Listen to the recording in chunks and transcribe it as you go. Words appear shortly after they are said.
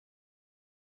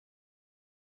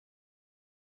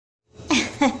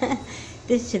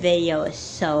This video is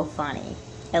so funny.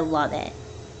 I love it.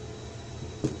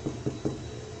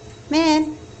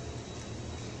 Man.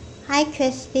 Hi,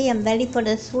 Kristy. I'm ready for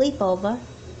the sleepover.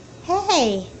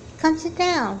 Hey, come sit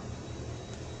down.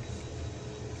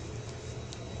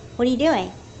 What are you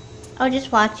doing? Oh,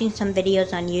 just watching some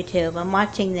videos on YouTube. I'm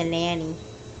watching The Nanny.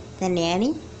 The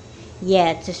Nanny? Yeah,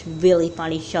 it's this really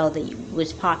funny show that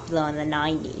was popular in the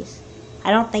 90s. I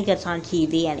don't think it's on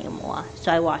TV anymore,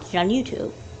 so I watched it on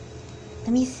YouTube.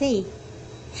 Let me see.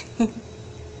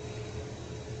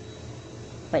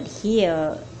 But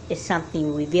here is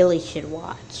something we really should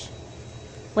watch.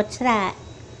 What's that?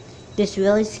 This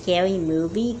really scary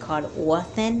movie called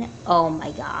Orphan? Oh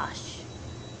my gosh.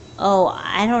 Oh,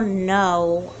 I don't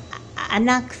know. I'm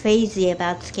not crazy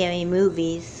about scary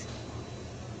movies.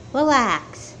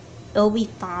 Relax. It'll be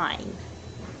fine.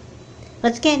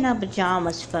 Let's get in our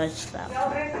pajamas first,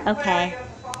 though. Okay.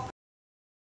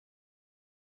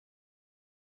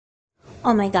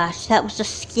 Oh my gosh, that was the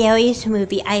scariest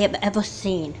movie I have ever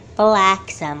seen.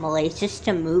 Relax, Emily. It's just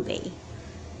a movie.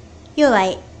 You're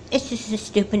right. It's just a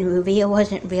stupid movie. It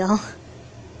wasn't real.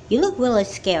 You look really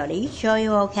scared. Are you sure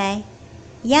you're okay?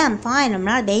 Yeah, I'm fine. I'm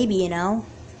not a baby, you know.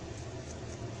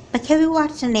 But can we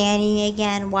watch The Nanny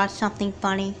again? Watch something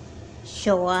funny?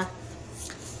 Sure.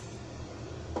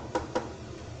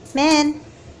 Man.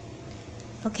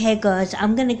 Okay, girls,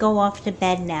 I'm gonna go off to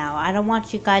bed now. I don't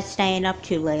want you guys staying up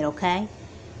too late, okay?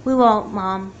 We won't,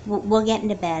 Mom. We'll get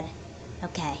into bed.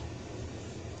 Okay.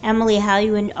 Emily, are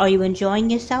you enjoying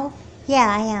yourself? Yeah,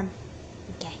 I am.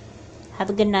 Okay. Have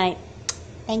a good night.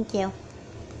 Thank you.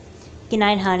 Good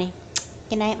night, honey.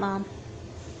 Good night, Mom.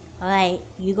 Alright,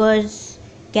 you guys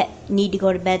need to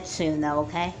go to bed soon, though,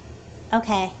 okay?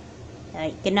 Okay.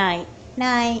 Alright, good night.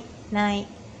 Night. Night.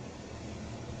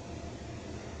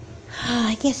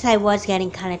 I guess I was getting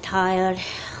kind of tired.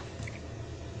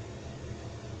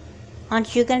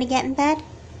 Aren't you gonna get in bed?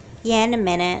 Yeah, in a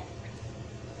minute.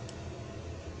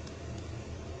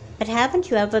 But haven't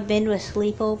you ever been to a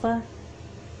sleepover?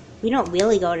 We don't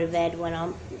really go to bed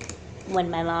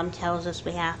when my mom tells us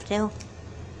we have to.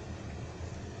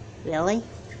 Really?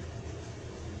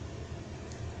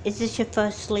 Is this your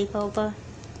first sleepover?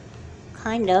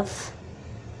 Kind of.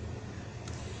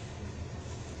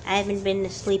 I haven't been to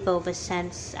sleepover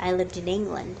since I lived in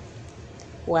England.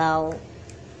 Well,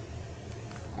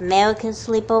 American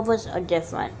sleepovers are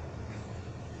different.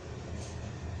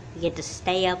 You get to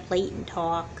stay up late and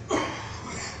talk.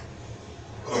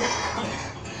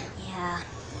 Yeah,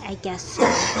 I guess so.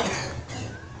 I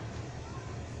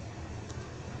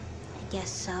guess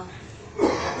so.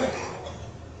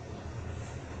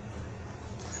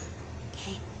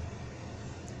 Okay.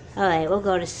 Alright, we'll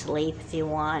go to sleep if you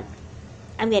want.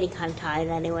 I'm getting kind of tired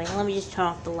anyway. Let me just turn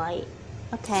off the light.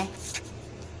 Okay.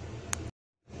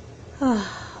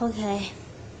 Okay.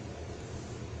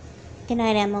 Good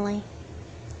night, Emily.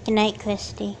 Good night,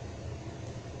 Kristy.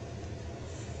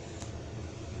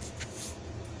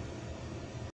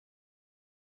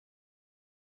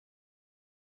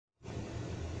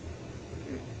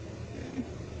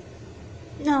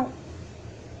 No.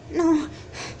 No.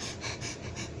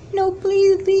 No,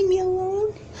 please leave me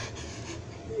alone.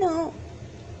 No.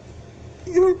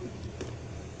 No.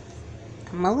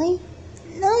 Emily?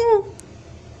 No.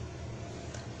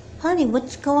 Honey,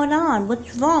 what's going on?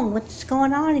 What's wrong? What's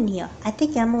going on in here? I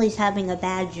think Emily's having a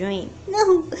bad dream.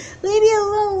 No, leave me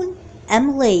alone.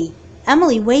 Emily.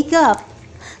 Emily, wake up.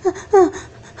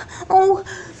 Oh,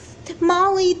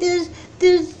 Molly, there's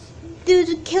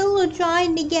a killer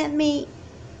trying to get me.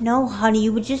 No, honey,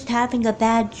 you were just having a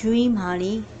bad dream,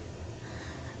 honey.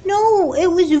 No, it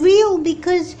was real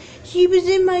because she was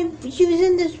in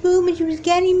this room and she was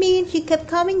getting me and she kept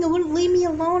coming and wouldn't leave me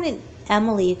alone. And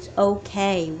Emily, it's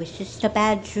okay. It was just a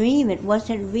bad dream. It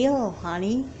wasn't real,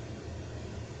 honey.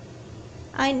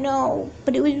 I know,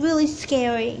 but it was really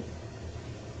scary.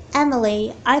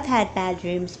 Emily, I've had bad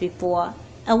dreams before,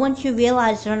 and once you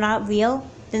realize they're not real,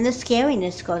 then the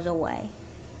scariness goes away.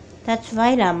 That's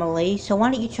right, Emily, so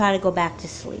why don't you try to go back to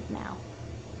sleep now?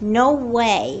 No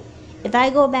way. If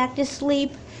I go back to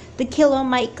sleep, the killer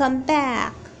might come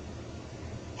back.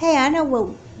 Hey, I know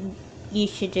what you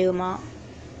should do, Mom.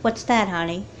 What's that,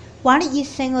 honey? Why don't you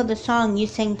sing her the song you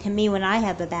sing to me when I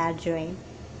have a bad dream?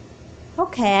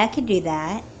 Okay, I could do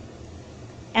that.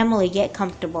 Emily, get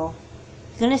comfortable.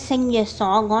 You're gonna sing me a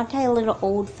song? Aren't I a little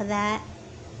old for that?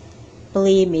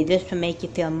 Believe me, this will make you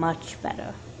feel much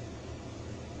better.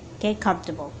 Get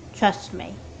comfortable. Trust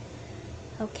me.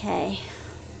 Okay.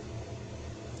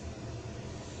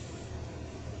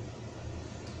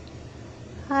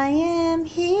 I am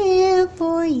here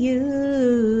for you.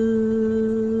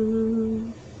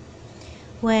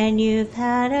 when you've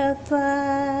had a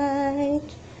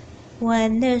fight,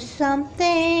 when there's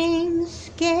something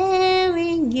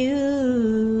scaring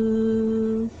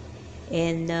you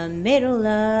in the middle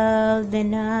of the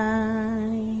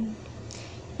night.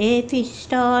 If you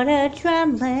start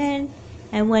trembling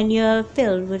and when you're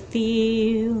filled with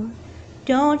fear,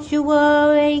 don't you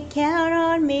worry, count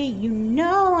on me, you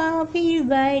know I'll be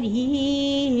right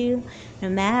here. No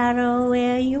matter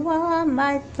where you are,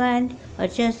 my friend, or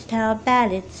just how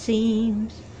bad it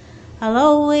seems, I'll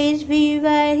always be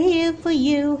right here for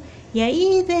you, yeah,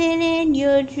 even in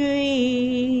your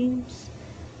dreams.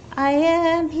 I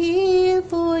am here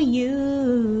for you.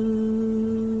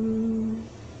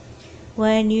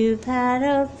 When you've had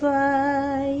a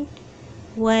fight,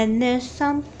 when there's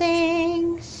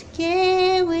something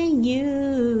scaring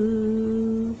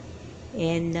you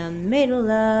in the middle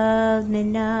of the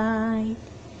night,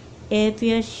 if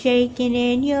you're shaking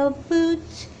in your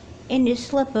boots, in your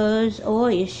slippers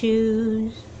or your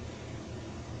shoes,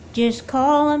 just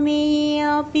call on me,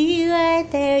 I'll be right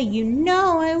there, you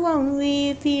know I won't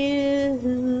refuse.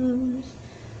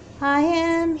 I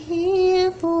am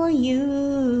here for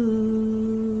you.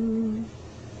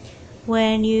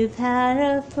 When you've had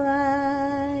a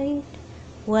fight,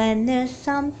 when there's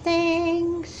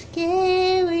something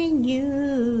scaring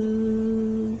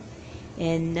you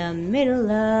in the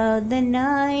middle of the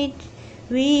night,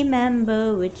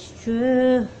 remember it's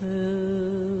true.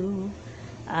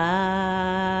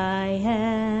 I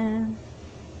am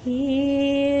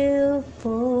here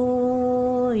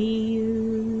for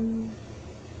you.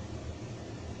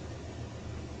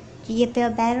 Do you feel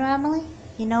better, Emily?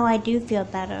 You know I do feel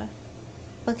better.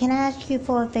 But can I ask you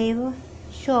for a favor?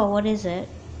 Sure, what is it?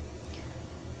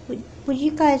 Would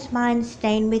you guys mind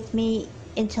staying with me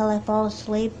until I fall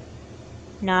asleep?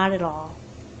 Not at all.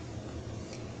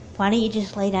 Why don't you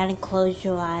just lay down and close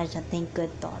your eyes and think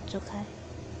good thoughts, okay?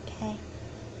 Okay.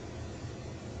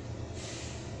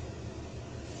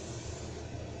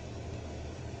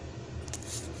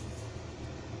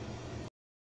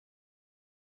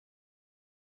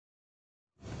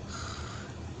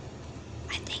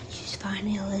 I think she's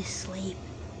finally asleep.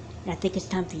 And I think it's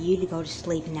time for you to go to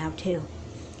sleep now too.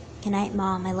 Good night,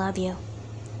 Mom. I love you.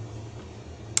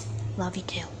 Love you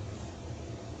too.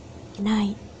 Good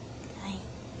night.